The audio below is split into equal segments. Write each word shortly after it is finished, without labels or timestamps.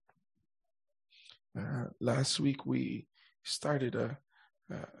Last week we started a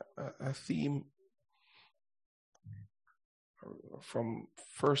theme from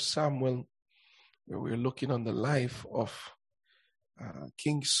 1 Samuel where we're looking on the life of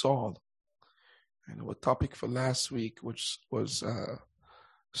King Saul. And our topic for last week, which was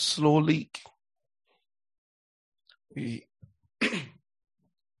slow leak.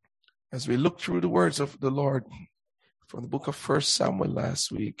 As we look through the words of the Lord from the book of 1 Samuel last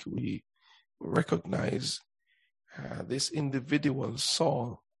week, we recognize this individual,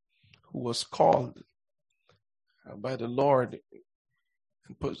 Saul, who was called by the Lord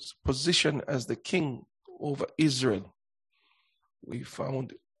and positioned as the king over Israel. We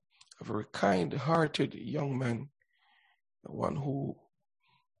found a very kind-hearted young man, one who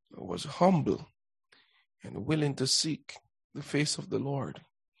was humble and willing to seek the face of the Lord,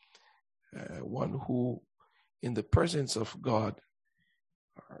 one who, in the presence of God,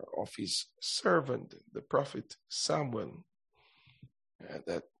 of his servant, the prophet Samuel,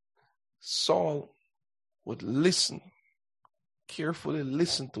 that Saul would carefully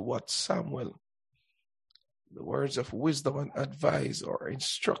listen to what Samuel, the words of wisdom and advice or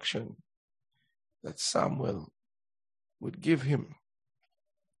instruction that Samuel would give him.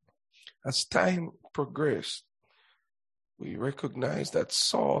 As time progressed, we recognize that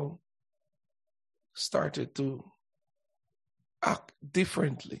Saul started to act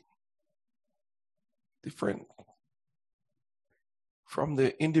different from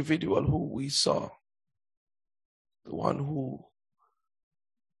the individual who we saw, the one who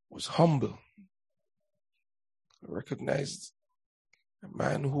was humble. Recognized a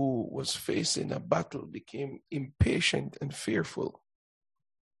man who was facing a battle became impatient and fearful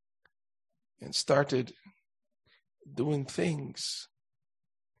and started doing things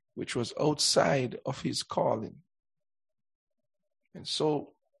which was outside of his calling. And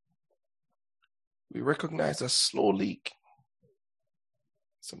so we recognize a slow leak,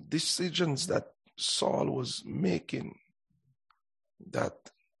 some decisions that Saul was making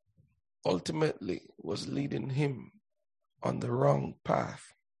that ultimately was leading him on the wrong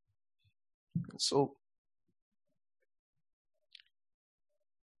path. And so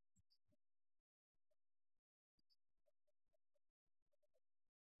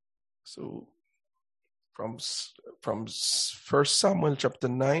from 1 Samuel chapter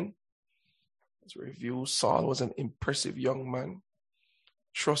 9, let's review. Saul was an impressive young man,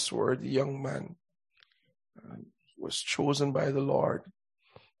 trustworthy young man. He was chosen by the Lord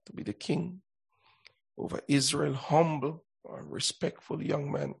to be the king over Israel, humble or respectful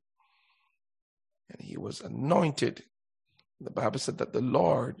young man. And he was anointed. The Bible said that the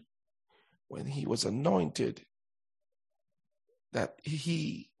Lord, when he was anointed, that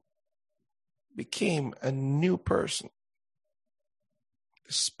he became a new person.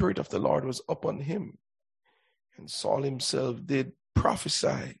 The Spirit of the Lord was upon him. And Saul himself did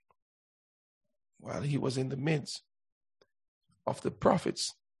prophesy while he was in the midst of the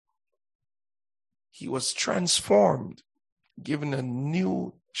prophets. He was transformed, given a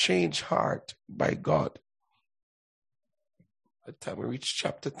new changed heart by God. By the time we reached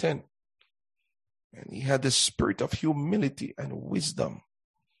chapter 10, and he had the spirit of humility and wisdom.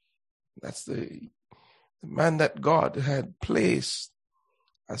 That's the man that God had placed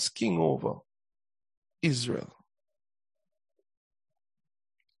as king over Israel.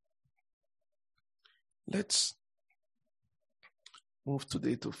 Let's move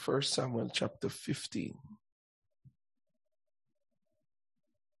today to 1 Samuel chapter 15.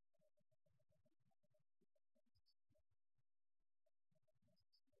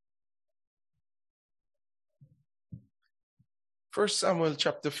 First Samuel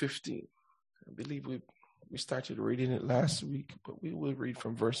chapter 15. I believe we started reading it last week, but we will read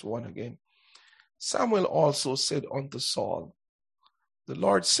from verse 1 again. Samuel also said unto Saul, the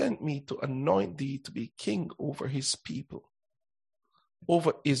Lord sent me to anoint thee to be king over his people,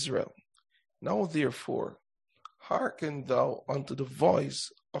 over Israel. Now therefore, hearken thou unto the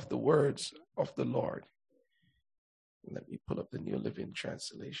voice of the words of the Lord. Let me pull up the New Living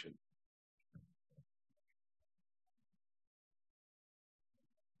Translation.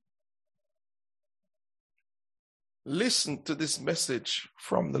 Listen to this message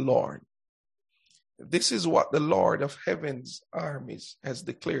from the Lord. This is what the Lord of heaven's armies has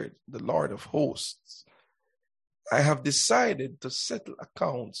declared, the Lord of hosts. I have decided to settle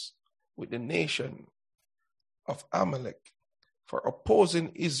accounts with the nation of Amalek for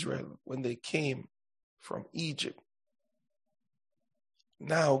opposing Israel when they came from Egypt.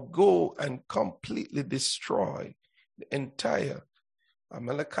 Now go and completely destroy the entire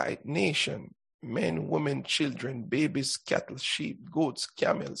Amalekite nation, men, women, children, babies, cattle, sheep, goats,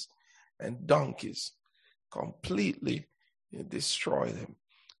 camels, and donkeys, completely destroy them.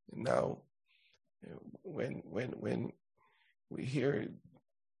 And now, when we hear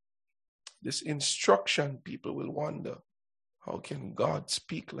this instruction, people will wonder, how can God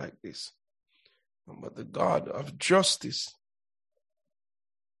speak like this? But the God of justice,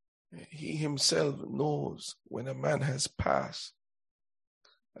 he himself knows when a man has passed,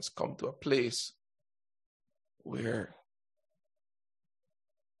 has come to a place where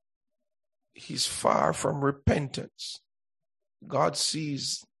he's far from repentance. God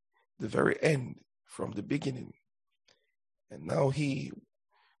sees the very end from the beginning. And now he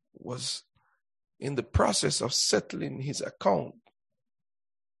was in the process of settling his account.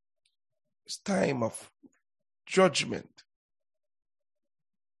 It's time of judgment.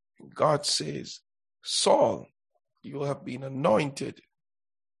 God says, Saul, you have been anointed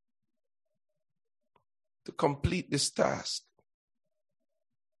to complete this task.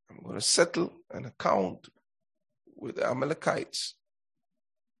 I'm going to settle an account with the Amalekites,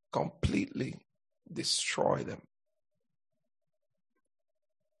 completely destroy them.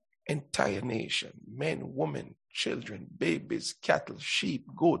 Entire nation, men, women, children, babies, cattle, sheep,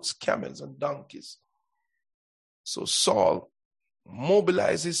 goats, camels, and donkeys. So Saul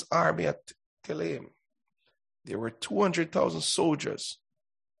mobilized his army at Telaim. There were 200,000 soldiers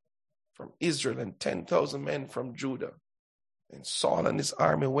from Israel and 10,000 men from Judah. And Saul and his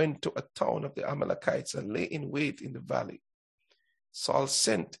army went to a town of the Amalekites and lay in wait in the valley. Saul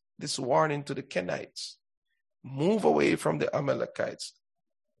sent this warning to the Kenites: move away from the Amalekites,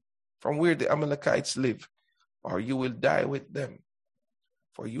 from where the Amalekites live, or you will die with them.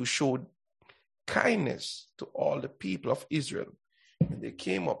 For you showed kindness to all the people of Israel when they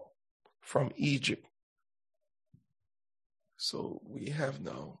came up from Egypt. So we have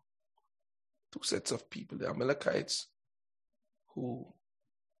now two sets of people: the Amalekites, who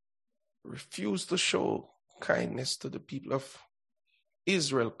refused to show kindness to the people of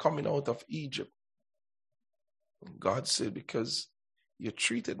Israel coming out of Egypt. And God said, because you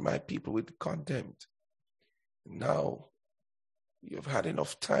treated my people with contempt, now you've had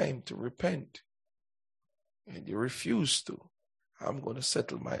enough time to repent, and you refuse to. I'm going to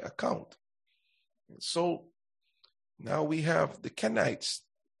settle my account. And so now we have the Kenites,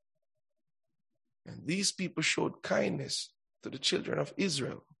 and these people showed kindness to the children of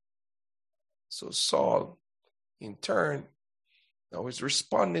Israel. So Saul, in turn, now is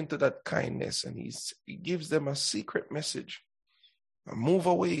responding to that kindness, and he gives them a secret message: move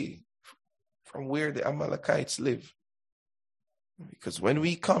away from where the Amalekites live. Because when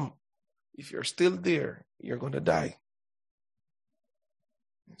we come, if you're still there, you're going to die.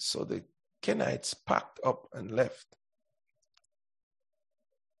 So the Kenites packed up and left.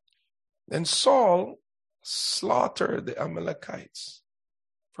 Then Saul slaughtered the Amalekites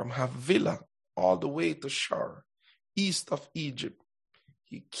from Havilah all the way to Shur, east of Egypt.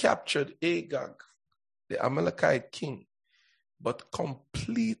 He captured Agag, the Amalekite king, but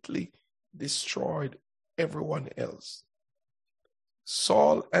completely destroyed everyone else.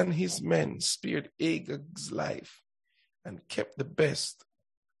 Saul and his men spared Agag's life and kept the best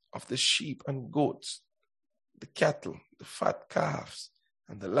of the sheep and goats, the cattle, the fat calves,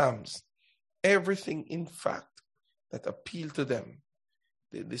 and the lambs. Everything, in fact, that appealed to them.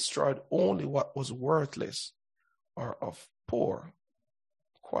 They destroyed only what was worthless or of poor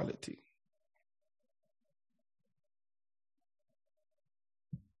quality.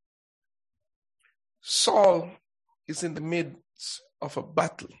 Saul is in the midst of a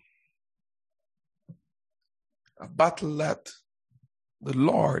battle that the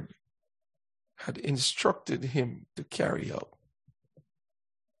Lord had instructed him to carry out.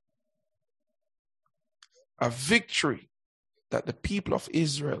 A victory that the people of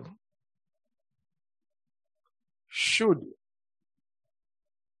Israel should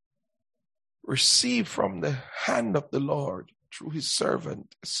receive from the hand of the Lord through his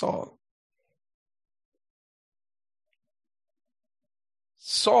servant Saul.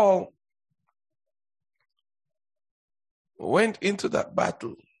 Saul went into that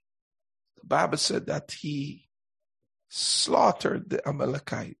battle. The Bible said that he slaughtered the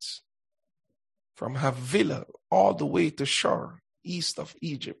Amalekites from Havilah all the way to Shur, east of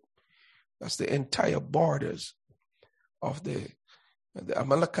Egypt. That's the entire borders of the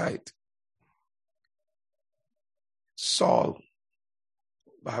Amalekite. Saul,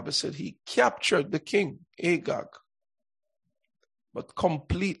 the Bible said he captured the king, Agag, but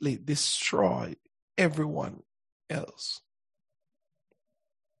completely destroyed everyone else.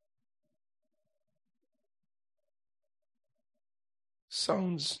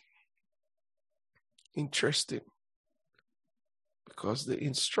 Sounds interesting, Because the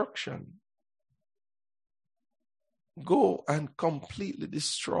instruction, go and completely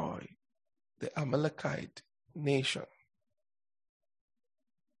destroy the Amalekite nation.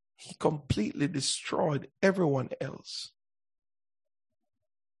 He completely destroyed everyone else.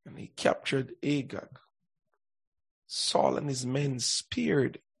 And he captured Agag. Saul and his men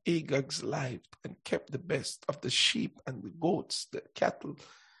spared Agag's life and kept the best of the sheep and the goats, the cattle,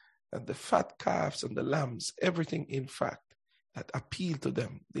 and the fat calves and the lambs, everything in fact that appealed to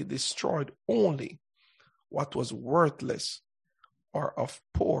them. They destroyed only what was worthless or of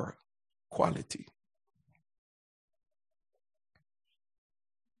poor quality.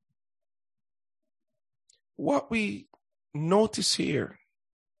 What we notice here,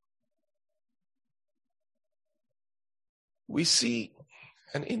 we see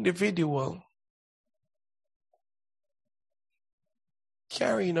an individual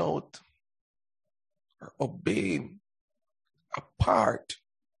carrying out or obeying a part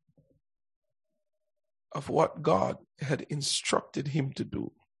of what God had instructed him to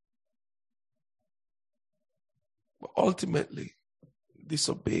do, but ultimately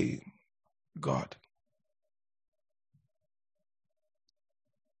disobeying God.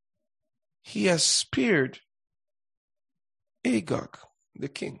 He has spared Agag, the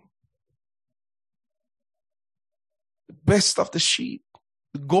king, the best of the sheep,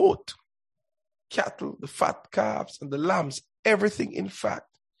 the goat, cattle, the fat calves, and the lambs, everything in fact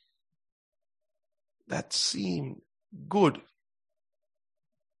that seemed good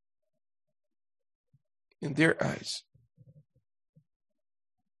in their eyes.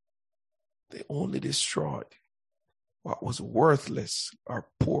 They only destroyed what was worthless or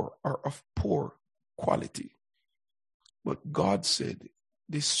poor or of poor quality. But God said,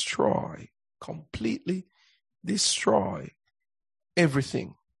 destroy, completely destroy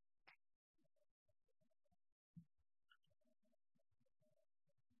everything.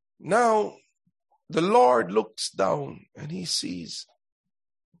 Now, the Lord looks down and he sees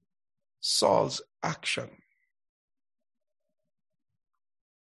Saul's action.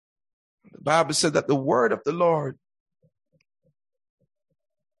 The Bible said that the word of the Lord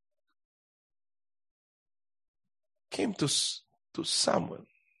came to Samuel.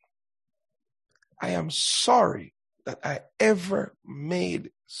 I am sorry that I ever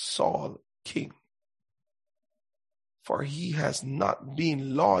made Saul king, for he has not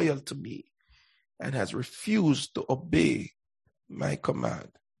been loyal to me and has refused to obey my command.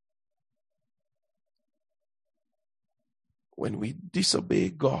 When we disobey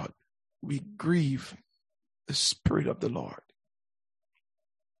God, we grieve the Spirit of the Lord.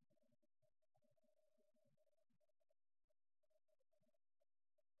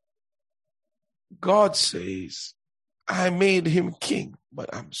 God says, I made him king, but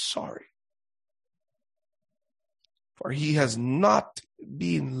I'm sorry. For he has not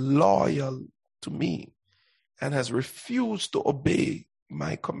been loyal to me and has refused to obey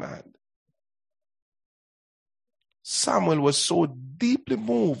my command. Samuel was so deeply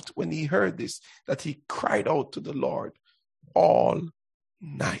moved when he heard this that he cried out to the Lord all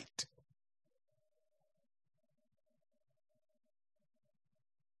night.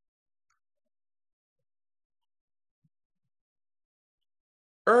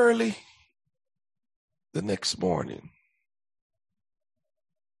 Early the next morning,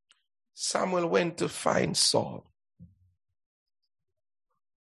 Samuel went to find Saul.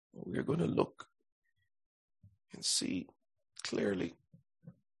 We're going to look and see clearly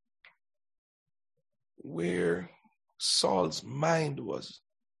where Saul's mind was.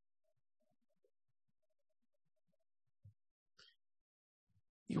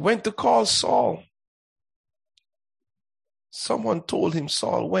 He went to call Saul. Someone told him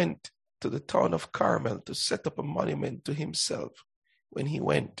Saul went to the town of Carmel to set up a monument to himself when he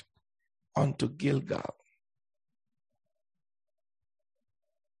went onto Gilgal.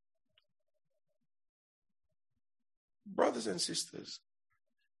 Brothers and sisters,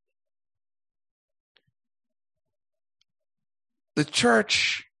 the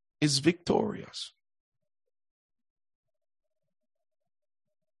church is victorious.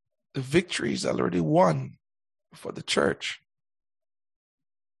 The victory is already won for the church.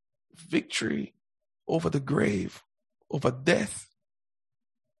 Victory over the grave, over death.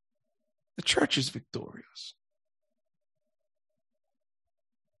 The church is victorious.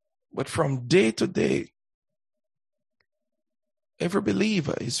 But from day to day, every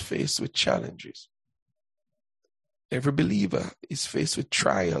believer is faced with challenges. Every believer is faced with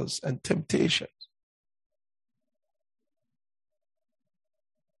trials and temptations.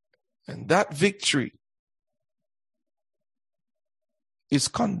 And that victory is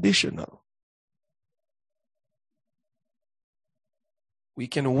conditional. We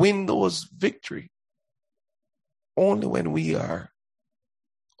can win those victory only when we are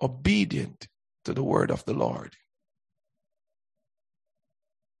obedient to the word of the Lord.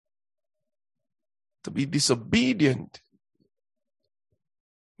 To be disobedient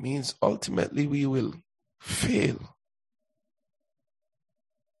means ultimately we will fail.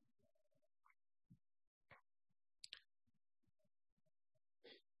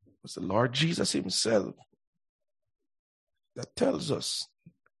 It was the Lord Jesus himself that tells us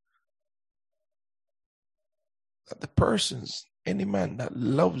that the persons, any man that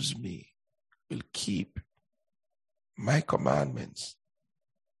loves me will keep my commandments.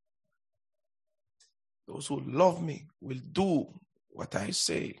 Those who love me will do what I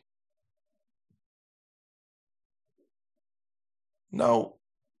say. Now,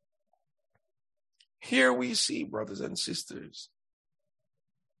 here we see, brothers and sisters,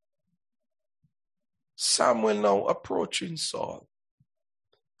 Samuel now approaching Saul.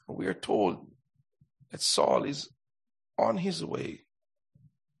 We are told that Saul is on his way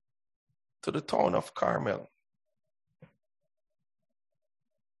to the town of Carmel.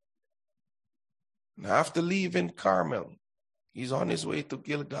 And after leaving Carmel, he's on his way to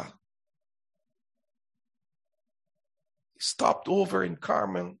Gilgal. He stopped over in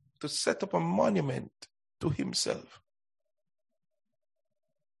Carmel to set up a monument to himself.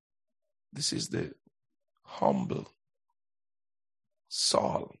 This is the humble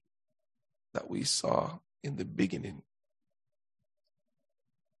Saul that we saw in the beginning.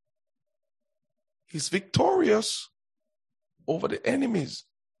 He's victorious over the enemies.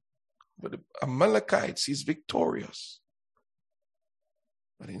 But the Amalekites, he's victorious.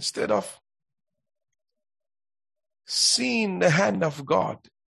 But instead of seeing the hand of God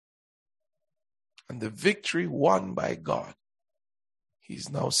and the victory won by God, he's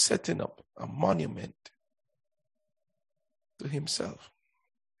now setting up a monument to himself.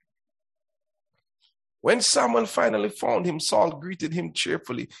 When Samuel finally found him, Saul greeted him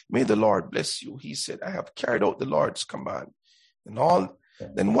cheerfully. May the Lord bless you. He said, I have carried out the Lord's command.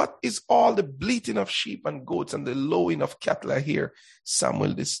 Then what is all the bleating of sheep and goats and the lowing of cattle I hear?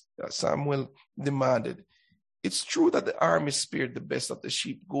 Samuel demanded. It's true that the army spared the best of the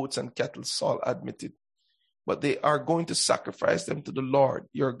sheep, goats, and cattle, Saul admitted. But they are going to sacrifice them to the Lord,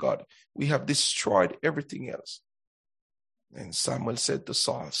 your God. We have destroyed everything else. And Samuel said to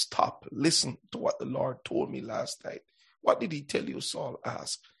Saul, stop, listen to what the Lord told me last night. What did he tell you? Saul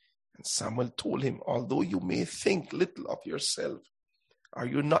asked. And Samuel told him, although you may think little of yourself, are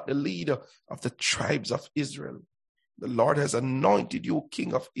you not the leader of the tribes of Israel? The Lord has anointed you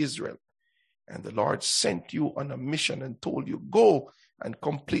king of Israel. And the Lord sent you on a mission and told you, go and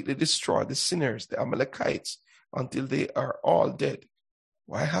completely destroy the sinners, the Amalekites, until they are all dead.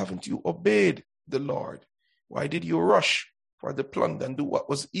 Why haven't you obeyed the Lord? Why did you rush for the plunder and do what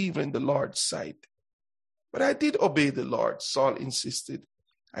was evil in the Lord's sight? But I did obey the Lord, Saul insisted.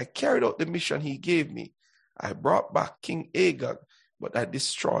 I carried out the mission he gave me. I brought back King Agag, but I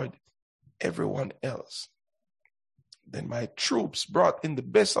destroyed everyone else. Then my troops brought in the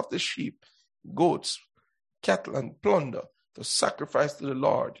best of the sheep, goats, cattle, and plunder to sacrifice to the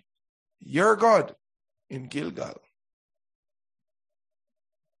Lord, your God, in Gilgal.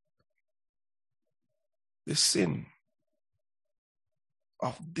 The sin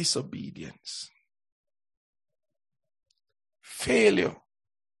of disobedience, failure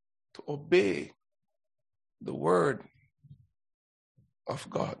to obey the word of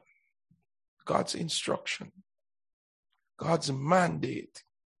God, God's instruction, God's mandate.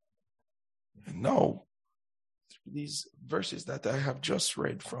 And now, these verses that I have just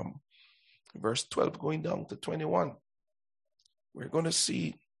read from verse 12 going down to 21, we're going to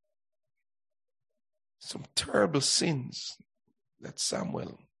see some terrible sins that Saul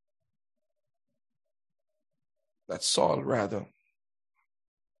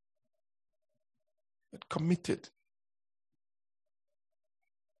had committed.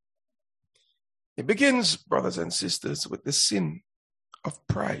 It begins, brothers and sisters, with the sin of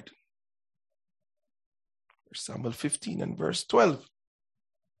pride. Samuel 15 and verse 12.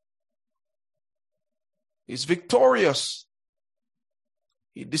 He's victorious.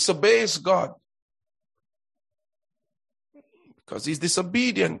 He disobeys God. Because he's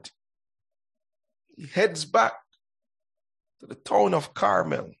disobedient, he heads back to the town of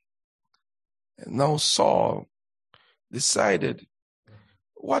Carmel. And now Saul decided,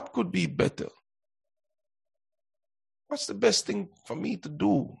 what could be better? What's the best thing for me to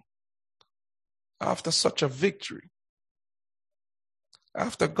do after such a victory?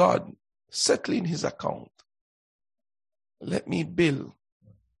 After God settling his account, let me build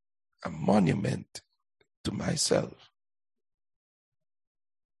a monument to myself.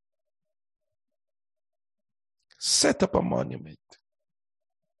 set up a monument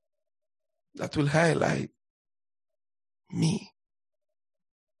that will highlight me.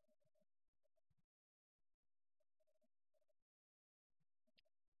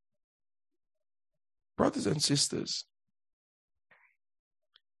 Brothers and sisters,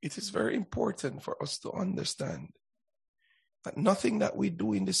 it is very important for us to understand that nothing that we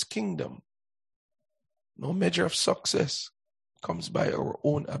do in this kingdom, no measure of success, comes by our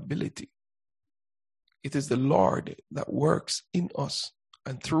own ability. It is the Lord that works in us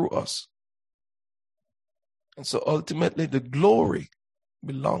and through us. And so ultimately the glory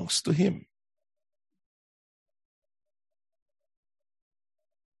belongs to Him.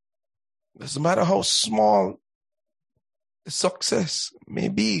 Doesn't matter how small the success may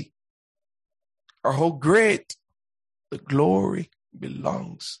be or how great, the glory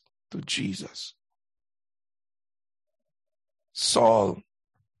belongs to Jesus. Saul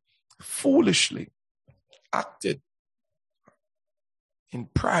foolishly acted in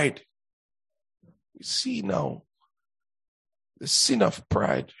pride. We see now the sin of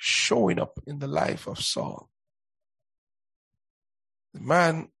pride showing up in the life of Saul. The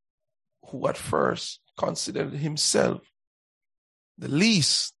man who at first considered himself the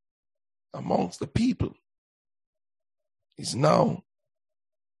least amongst the people is now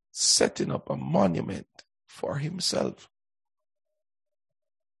setting up a monument for himself.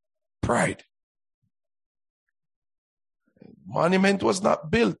 Pride. The monument was not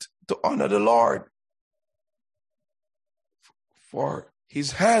built to honor the Lord for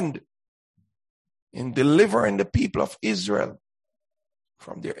His hand in delivering the people of Israel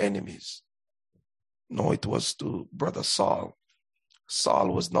from their enemies. No, it was to brother Saul. Saul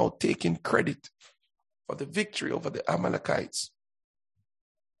was now taking credit for the victory over the Amalekites.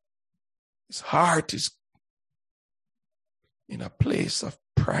 His heart is in a place of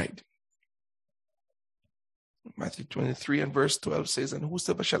pride. Matthew 23 and verse 12 says, "And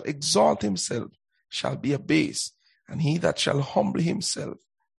whosoever shall exalt himself shall be abased, and he that shall humble himself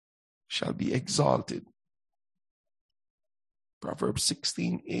shall be exalted." Proverbs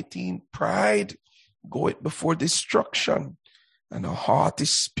 16:18, "Pride goeth before destruction, and a haughty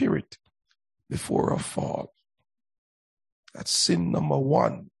spirit before a fall." That's sin number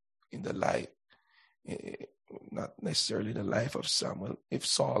one in the life, not necessarily the life of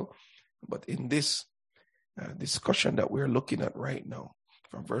Saul, but in this discussion that we're looking at right now,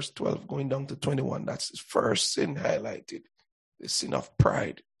 from verse 12 going down to 21, that's the first sin highlighted, the sin of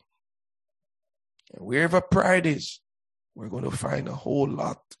pride. And wherever pride is, we're going to find a whole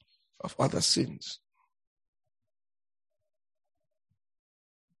lot of other sins.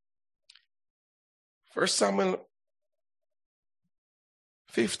 First Samuel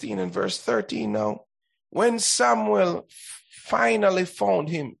 15 and verse 13 now. When Samuel finally found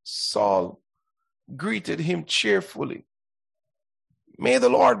him, Saul greeted him cheerfully. "May the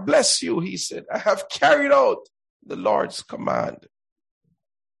Lord bless you," he said. "I have carried out the Lord's command."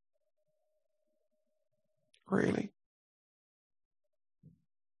 Really?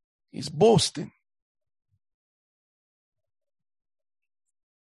 He's boasting.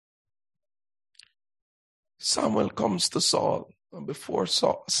 Samuel comes to Saul, and before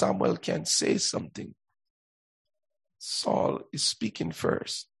Samuel can say something, Saul is speaking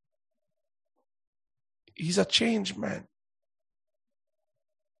first. He's a changed man.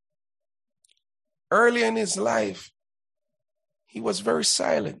 Early in his life, he was very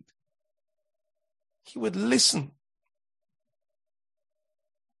silent. He would listen.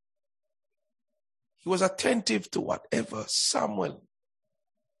 He was attentive to whatever Samuel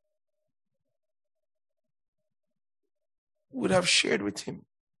would have shared with him.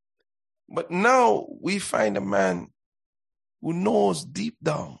 But now we find a man who knows deep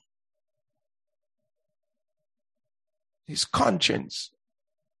down his conscience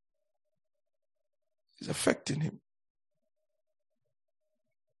is affecting him.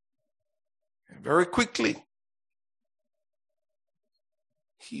 And very quickly,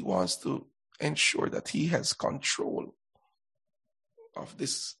 he wants to ensure that he has control of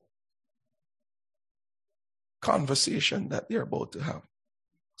this conversation that they're about to have.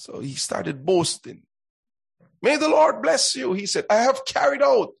 So he started boasting. "May the Lord bless you," he said. "I have carried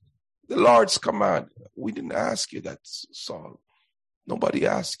out the Lord's command." We didn't ask you that, Saul. Nobody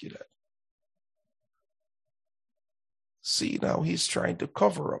asked you that. See, now he's trying to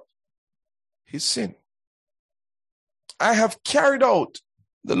cover up his sin. "I have carried out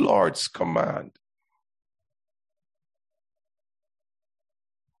the Lord's command."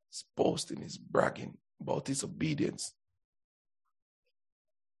 He's boasting, he's bragging about his obedience.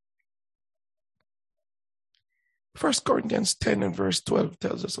 1 Corinthians 10 and verse 12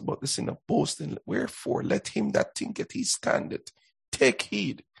 tells us about the sin of boasting. Wherefore, let him that thinketh he standeth take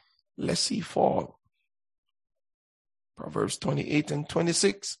heed, lest he fall. Proverbs 28 and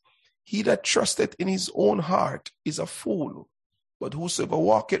 26. He that trusteth in his own heart is a fool, but whosoever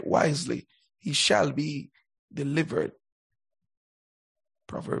walketh wisely, he shall be delivered.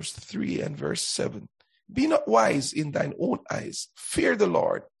 Proverbs 3 and verse 7. Be not wise in thine own eyes. Fear the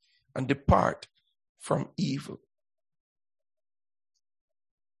Lord and depart from evil.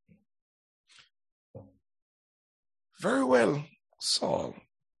 Very well, Saul.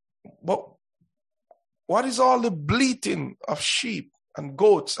 But what is all the bleating of sheep and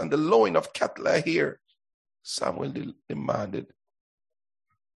goats and the lowing of cattle I hear? Samuel demanded.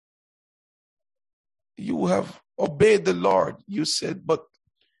 You have obeyed the Lord, you said, but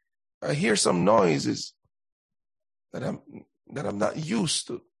I hear some noises that I'm not used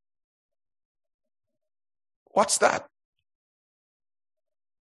to. What's that?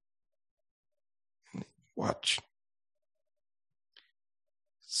 Watch.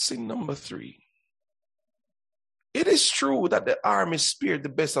 Sin number 3. It is true that the army spared the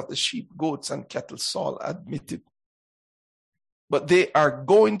best of the sheep, goats, and cattle, Saul admitted. But they are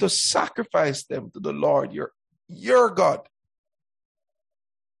going to sacrifice them to the Lord, your God.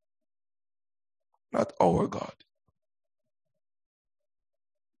 Not our God.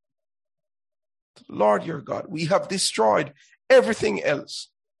 To the Lord your God. We have destroyed everything else.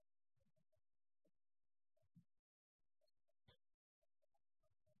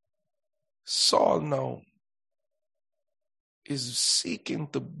 Saul now is seeking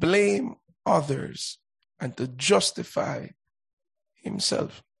to blame others and to justify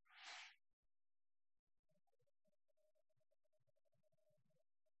himself.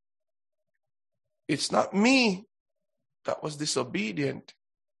 It's not me that was disobedient.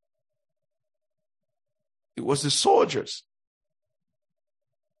 It was the soldiers.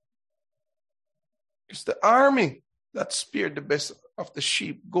 It's the army that spared the best of the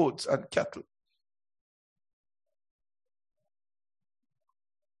sheep, goats, and cattle.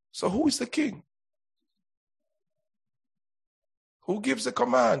 So who is the king? Who gives the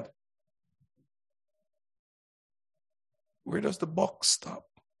command? Where does the buck stop?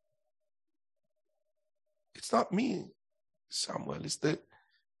 It's not me, Samuel. It's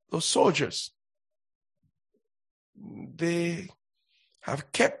those soldiers. They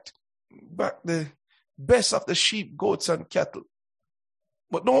have kept back the best of the sheep, goats, and cattle.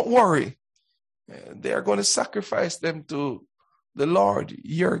 But don't worry. They are going to sacrifice them to the Lord,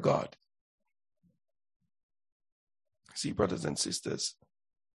 your God. See, brothers and sisters,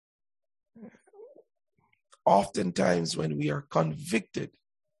 oftentimes when we are convicted,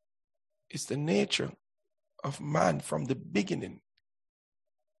 it's the nature of man from the beginning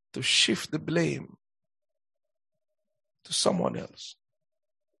to shift the blame to someone else,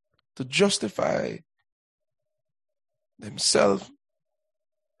 to justify themselves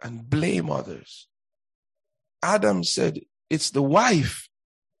and blame others. Adam said, it's the wife,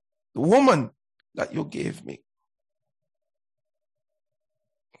 the woman that you gave me.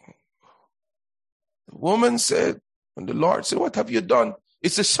 The woman said, when the Lord said, what have you done?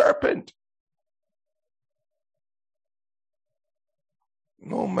 It's a serpent.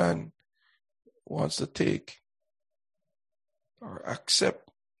 No man wants to take or accept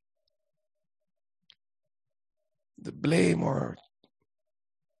the blame or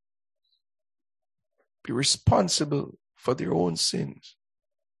be responsible for their own sins.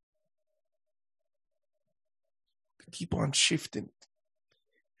 They keep on shifting.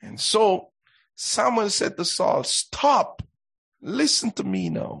 And so Samuel said to Saul, stop, listen to me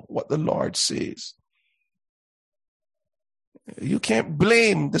now, what the Lord says. You can't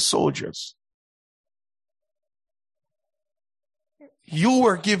blame the soldiers. You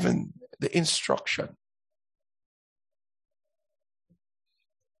were given the instruction.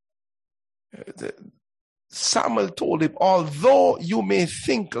 Samuel told him, although you may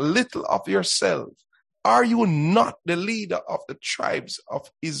think little of yourself, are you not the leader of the tribes of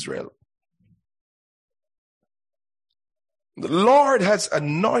Israel? The Lord has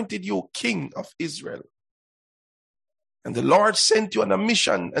anointed you king of Israel. And the Lord sent you on a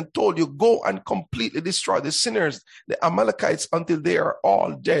mission and told you, go and completely destroy the sinners, the Amalekites, until they are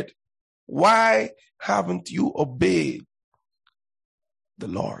all dead. Why haven't you obeyed the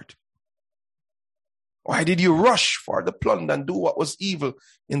Lord? Why did you rush for the plunder and do what was evil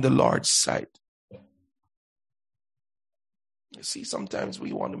in the Lord's sight? You see, sometimes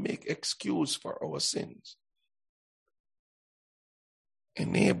we want to make excuse for our sins,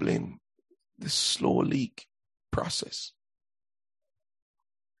 enabling the slow leak process.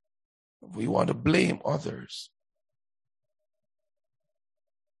 We want to blame others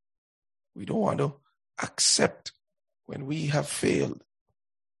We don't want to accept when we have failed.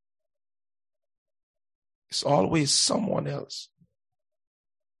 It's always someone else.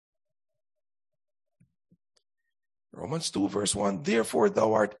 Romans 2 verse 1, therefore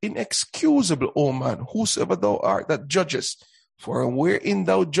thou art inexcusable, O man, whosoever thou art that judgest. For wherein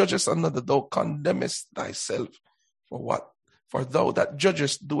thou judgest another, thou condemnest thyself. For what? For thou that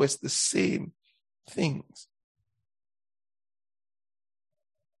judgest doest the same things.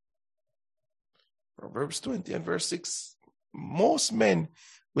 Proverbs 20 and verse 6, most men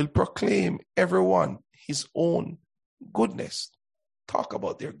will proclaim everyone his own goodness. Talk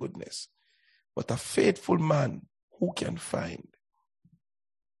about their goodness. But a faithful man, who can find?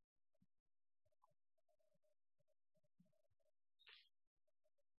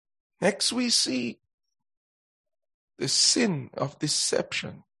 Next we see the sin of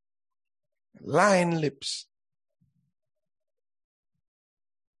deception, lying lips.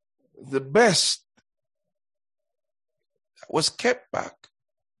 The best that was kept back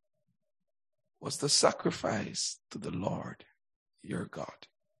was the sacrifice to the Lord, your God.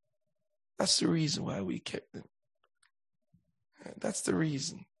 That's the reason why we kept them. That's the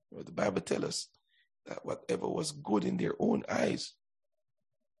reason. The Bible tells us that whatever was good in their own eyes,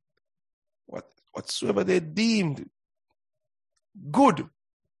 whatsoever they deemed good,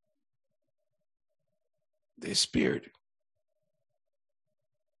 they spared.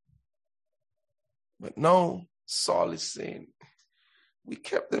 But now Saul is saying, we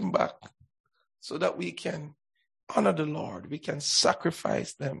kept them back so that we can honor the Lord. We can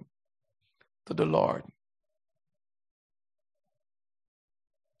sacrifice them to the Lord.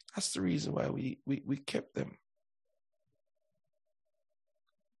 That's the reason why we kept them.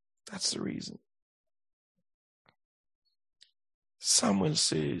 That's the reason. Samuel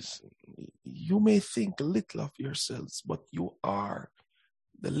says, you may think little of yourselves, but you are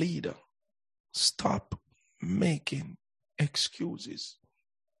the leader. Stop making excuses.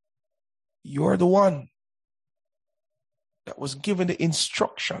 You're the one that was given the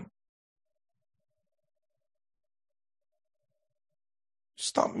instruction.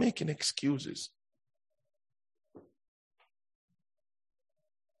 Stop making excuses.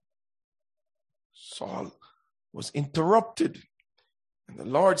 Saul was interrupted, and the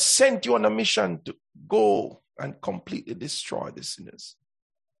Lord sent you on a mission to go and completely destroy the sinners.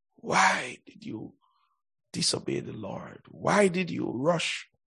 Why did you disobey the Lord? Why did you rush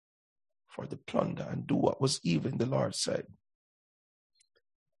for the plunder and do what was evil in the Lord's sight?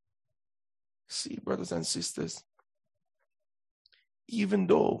 See, brothers and sisters, even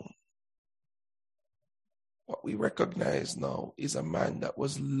though what we recognize now is a man that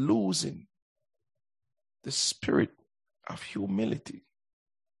was losing the spirit of humility,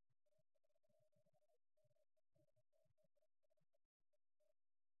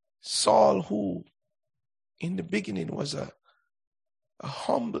 Saul, who in the beginning was a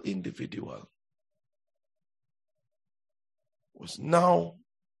humble individual, was now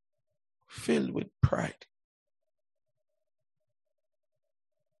filled with pride.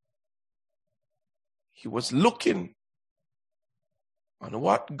 He was looking on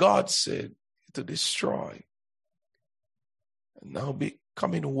what God said to destroy, and now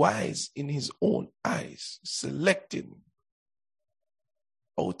becoming wise in his own eyes, selecting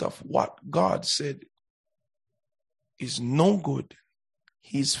out of what God said is no good.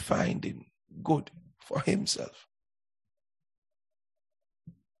 He's finding good for himself.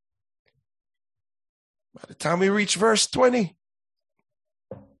 By the time we reach verse 20,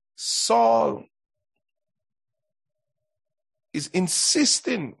 Saul is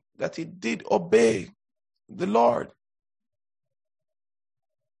insisting that he did obey the Lord.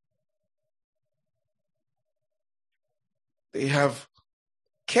 They have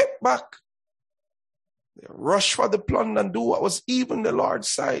kept back. They rush for the plunder and do what was evil in the Lord's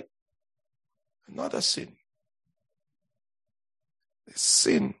sight. Another sin. The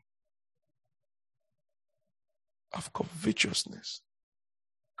sin of covetousness,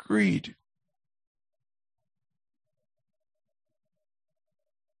 greed.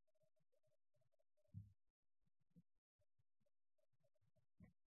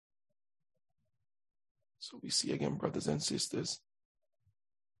 So we see again, brothers and sisters,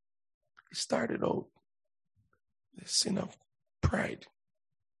 it started out the sin of pride.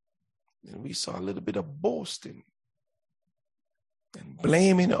 Then we saw a little bit of boasting and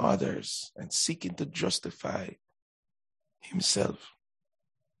blaming others and seeking to justify himself.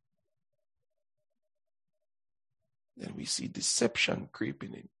 Then we see deception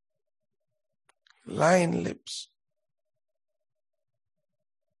creeping in, lying lips.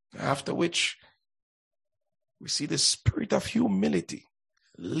 After which we see the spirit of humility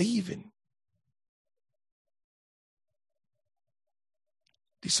leaving.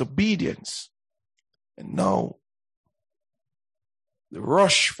 disobedience, and now the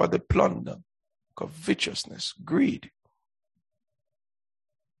rush for the plunder, covetousness, greed.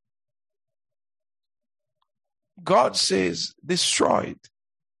 God says destroyed,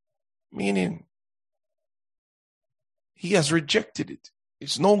 meaning he has rejected it.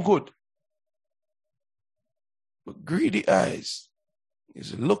 It's no good. But greedy eyes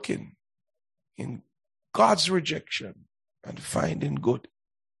is looking in God's rejection and finding good.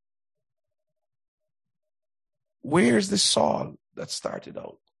 Where's the Saul that started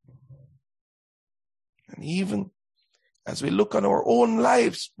out? And even as we look on our own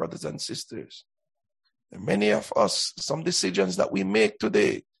lives, brothers and sisters, and many of us, some decisions that we make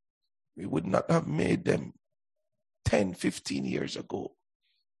today, we would not have made them 10, 15 years ago.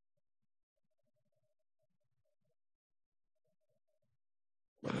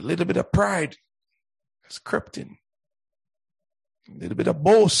 But a little bit of pride has crept in. A little bit of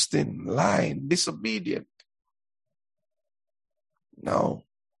boasting, lying, disobedient. Now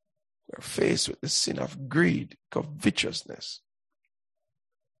we're faced with the sin of greed, covetousness.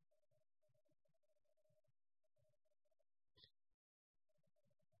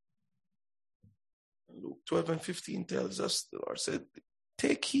 Luke 12 and 15 tells us, the Lord said,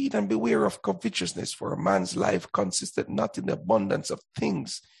 take heed and beware of covetousness, for a man's life consisteth not in the abundance of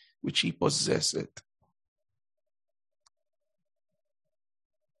things which he possesseth.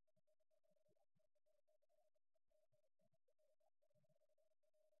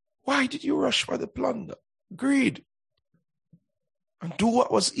 Why did you rush for the plunder? Greed. And do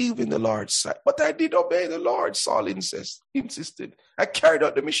what was evil in the Lord's sight. But I did obey the Lord, Saul insisted. I carried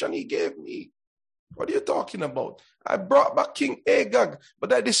out the mission he gave me. What are you talking about? I brought back King Agag,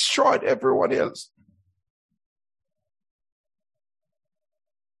 but I destroyed everyone else.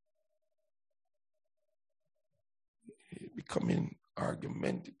 Becoming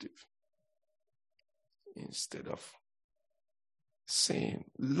argumentative instead of saying,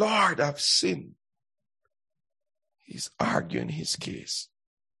 Lord, I've sinned. He's arguing his case.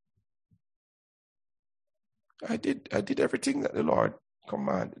 I did everything that the Lord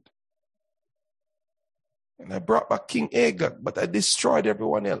commanded. And I brought back King Agag, but I destroyed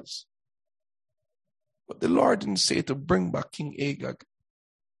everyone else. But the Lord didn't say to bring back King Agag.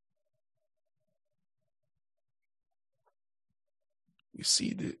 We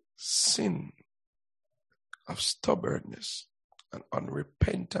see the sin of stubbornness, an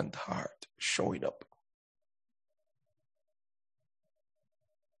unrepentant heart showing up.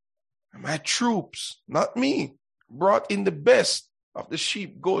 And my troops, not me, brought in the best of the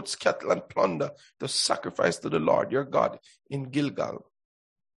sheep, goats, cattle, and plunder to sacrifice to the Lord your God in Gilgal.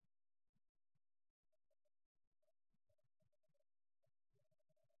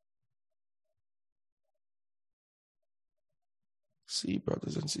 See,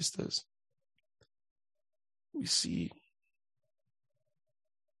 brothers and sisters, we see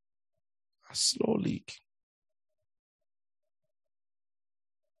a slow leak.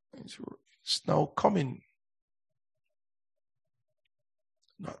 It's now coming.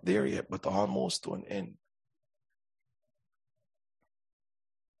 Not there yet, but almost to an end.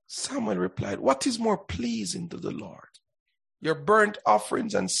 Samuel replied, what is more pleasing to the Lord? Your burnt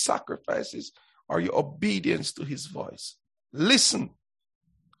offerings and sacrifices, or your obedience to his voice? Listen,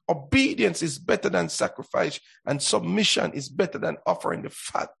 obedience is better than sacrifice, and submission is better than offering the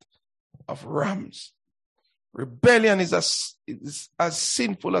fat of rams. Rebellion is as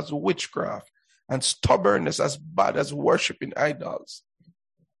sinful as witchcraft, and stubbornness as bad as worshiping idols.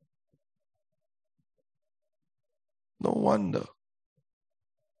 No wonder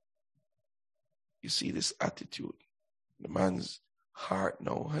you see this attitude. The man's heart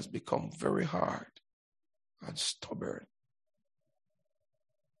now has become very hard and stubborn.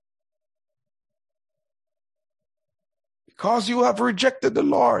 Because you have rejected the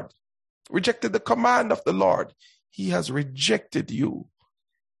Lord, rejected the command of the Lord, he has rejected you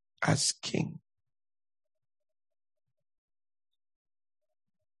as king.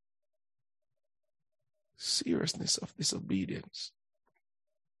 Seriousness of disobedience.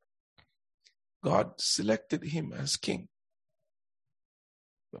 God selected him as king,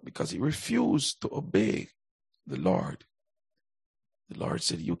 but because he refused to obey the Lord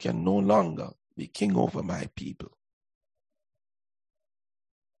said, you can no longer be king over my people.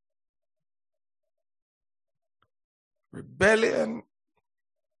 Rebellion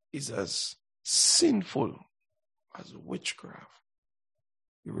is as sinful as witchcraft.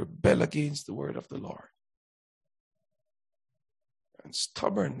 You rebel against the word of the Lord. And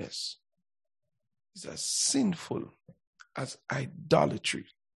stubbornness is as sinful as idolatry.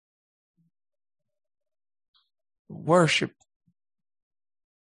 Worship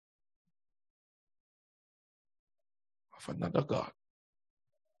of another God.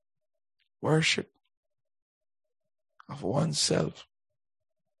 Worship of oneself.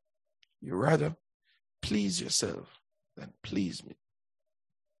 You rather please yourself than please me.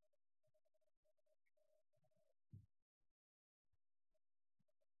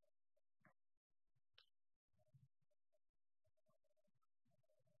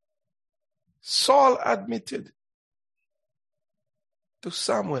 Saul admitted to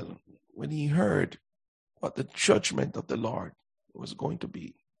Samuel when he heard what the judgment of the Lord was going to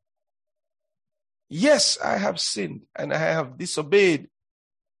be. Yes, I have sinned and I have disobeyed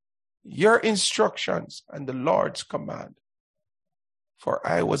your instructions and the Lord's command. For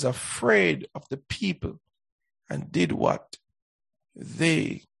I was afraid of the people and did what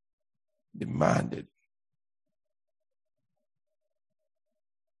they demanded.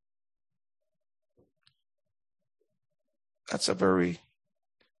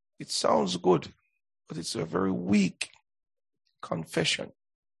 It sounds good, but it's a very weak confession.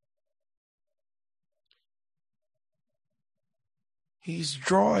 He's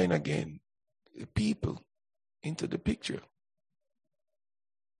drawing again the people into the picture.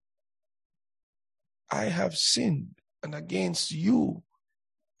 I have sinned, and against you,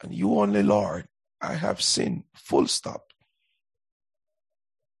 and you only, Lord, I have sinned, full stop.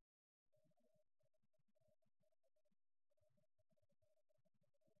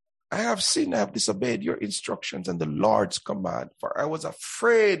 I have sinned, I have disobeyed your instructions and the Lord's command, for I was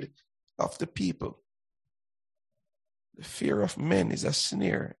afraid of the people. The fear of men is a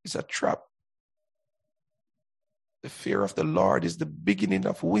snare, is a trap. The fear of the Lord is the beginning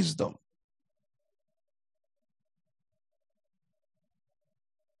of wisdom.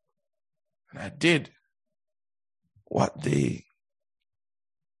 And I did what they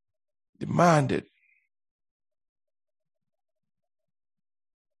demanded.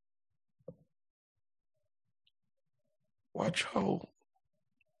 Watch how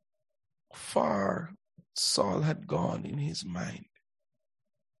far Saul had gone in his mind.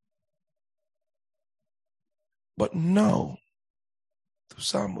 But now, to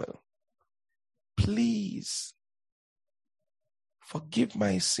Samuel, please forgive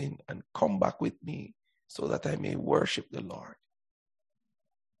my sin and come back with me so that I may worship the Lord.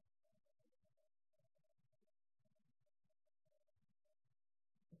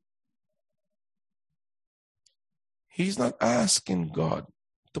 He's not asking God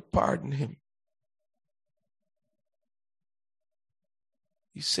to pardon him.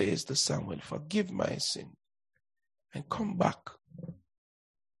 He says to Samuel, forgive my sin and come back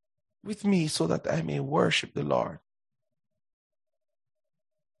with me so that I may worship the Lord.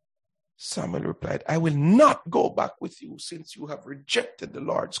 Samuel replied, I will not go back with you since you have rejected the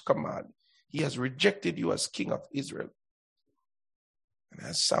Lord's command. He has rejected you as king of Israel. And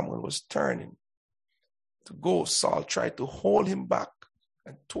as Samuel was turning to go, Saul tried to hold him back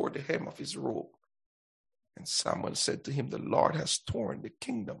and tore the hem of his robe. And Samuel said to him, the Lord has torn the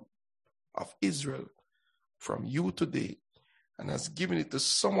kingdom of Israel from you today and has given it to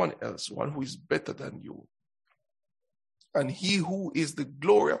someone else, one who is better than you. And he who is the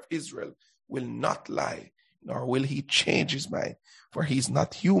glory of Israel will not lie, nor will he change his mind, for he is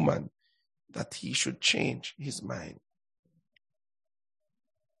not human that he should change his mind.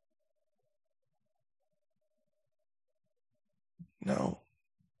 Now,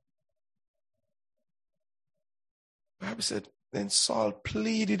 the Bible said, then Saul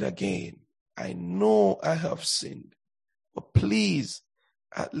pleaded again, I know I have sinned, but please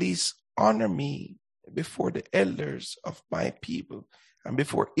at least honor me before the elders of my people and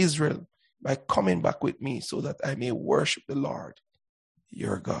before Israel by coming back with me so that I may worship the Lord,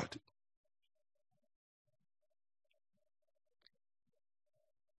 your God.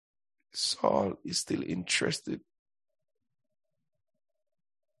 Saul is still interested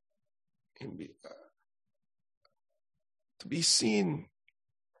in to be seen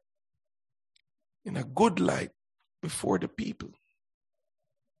in a good light before the people.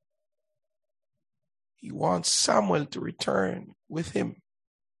 He wants Samuel to return with him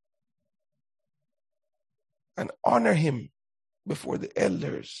and honor him before the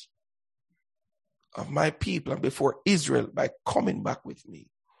elders of my people and before Israel by coming back with me,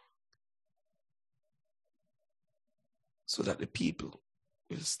 so that the people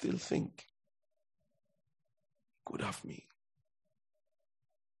will still think good of me,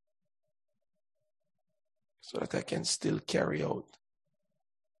 so that I can still carry out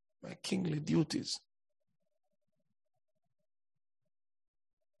my kingly duties.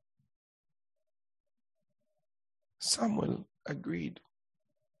 Samuel agreed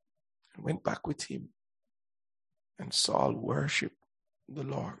and went back with him, and Saul worshipped the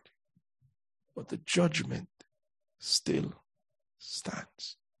Lord. But the judgment still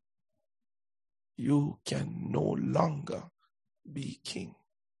stands. You can no longer be king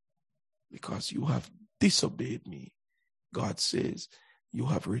because you have disobeyed me. God says, you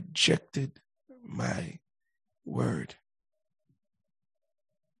have rejected my word.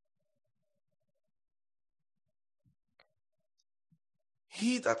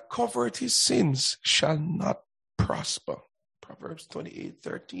 He that covereth his sins shall not prosper. Proverbs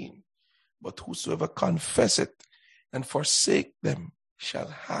 28:13. But whosoever confesseth and forsake them shall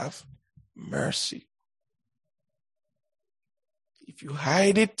have mercy. If you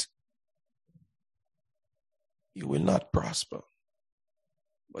hide it, you will not prosper.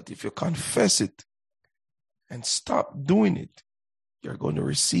 But if you confess it and stop doing it, you're going to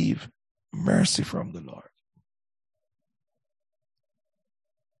receive mercy from the Lord.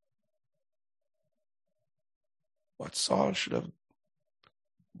 What Saul should have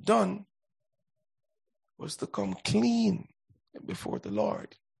done was to come clean before the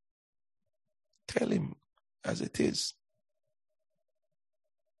Lord. Tell him as it is.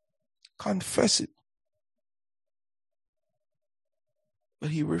 Confess it. But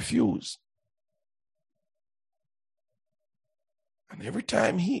he refused. And every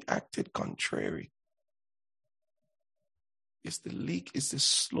time he acted contrary, it's the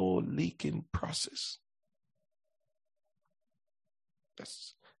slow leaking process.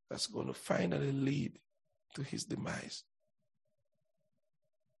 That's going to finally lead to his demise.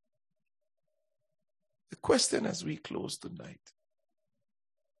 The question as we close tonight,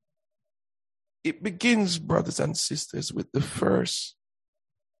 it begins, brothers and sisters, with the first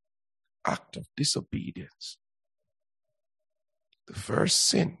act of disobedience. The first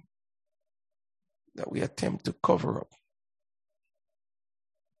sin that we attempt to cover up.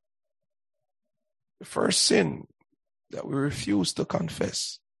 The first sin that we refuse to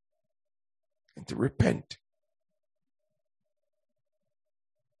confess and to repent.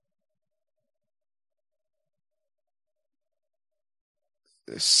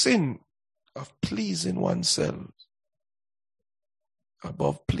 The sin of pleasing oneself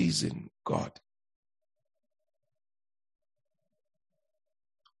above pleasing God.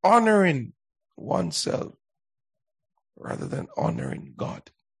 Honoring oneself rather than honoring God.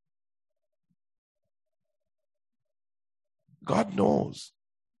 God knows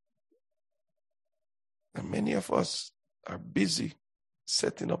that many of us are busy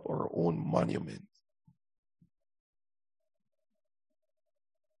setting up our own monument.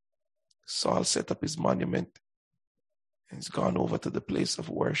 Saul set up his monument and he's gone over to the place of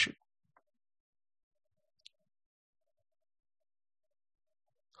worship.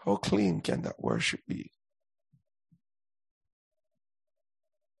 How clean can that worship be?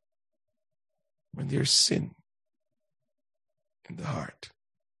 When there's sin in the heart.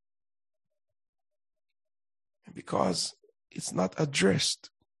 And because it's not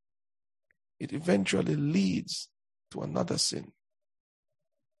addressed, it eventually leads to another sin.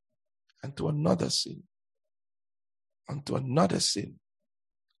 And to another sin. And to another sin.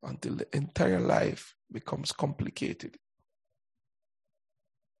 Until the entire life becomes complicated.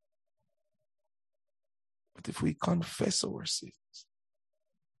 But if we confess our sins,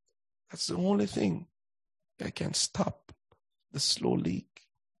 that's the only thing that can stop the slow leak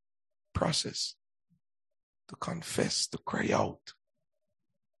process. To confess, to cry out.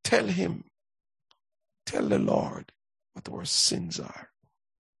 Tell him, tell the Lord what our sins are.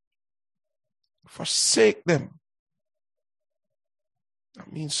 Forsake them.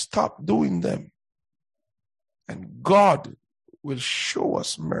 That means stop doing them. And God will show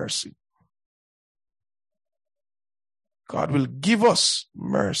us mercy. God will give us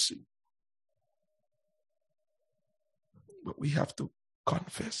mercy. But we have to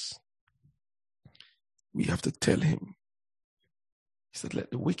confess. We have to tell him. He said,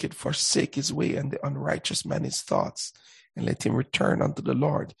 let the wicked forsake his way and the unrighteous man his thoughts, and let him return unto the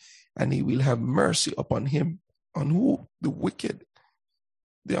Lord, and he will have mercy upon him. On who? The wicked,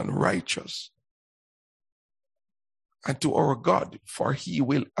 the unrighteous. And to our God, for he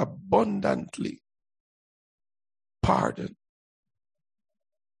will abundantly pardon.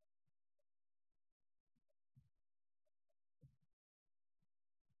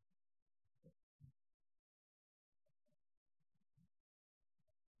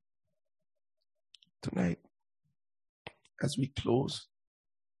 Tonight, as we close,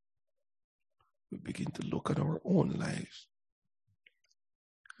 we begin to look at our own lives.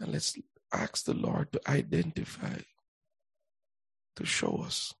 And let's ask the Lord to identify, to show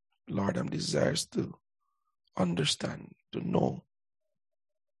us. Lord, I'm desirous to understand, to know,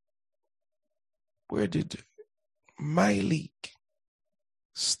 where did my leak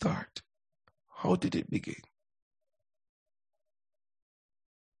start? How did it begin?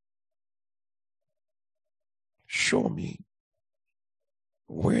 show me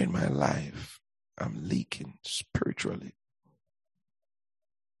where in my life I'm leaking spiritually.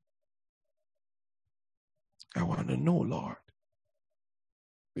 I want to know, Lord,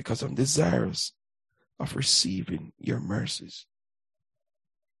 because I'm desirous of receiving your mercies.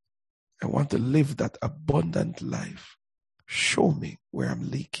 I want to live that abundant life. Show me where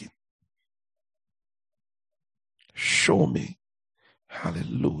I'm leaking. Show me.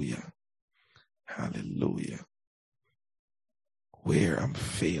 Hallelujah. Hallelujah. Where I'm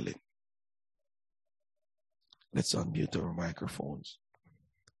failing. Let's unmute our microphones.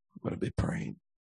 I'm going to be praying.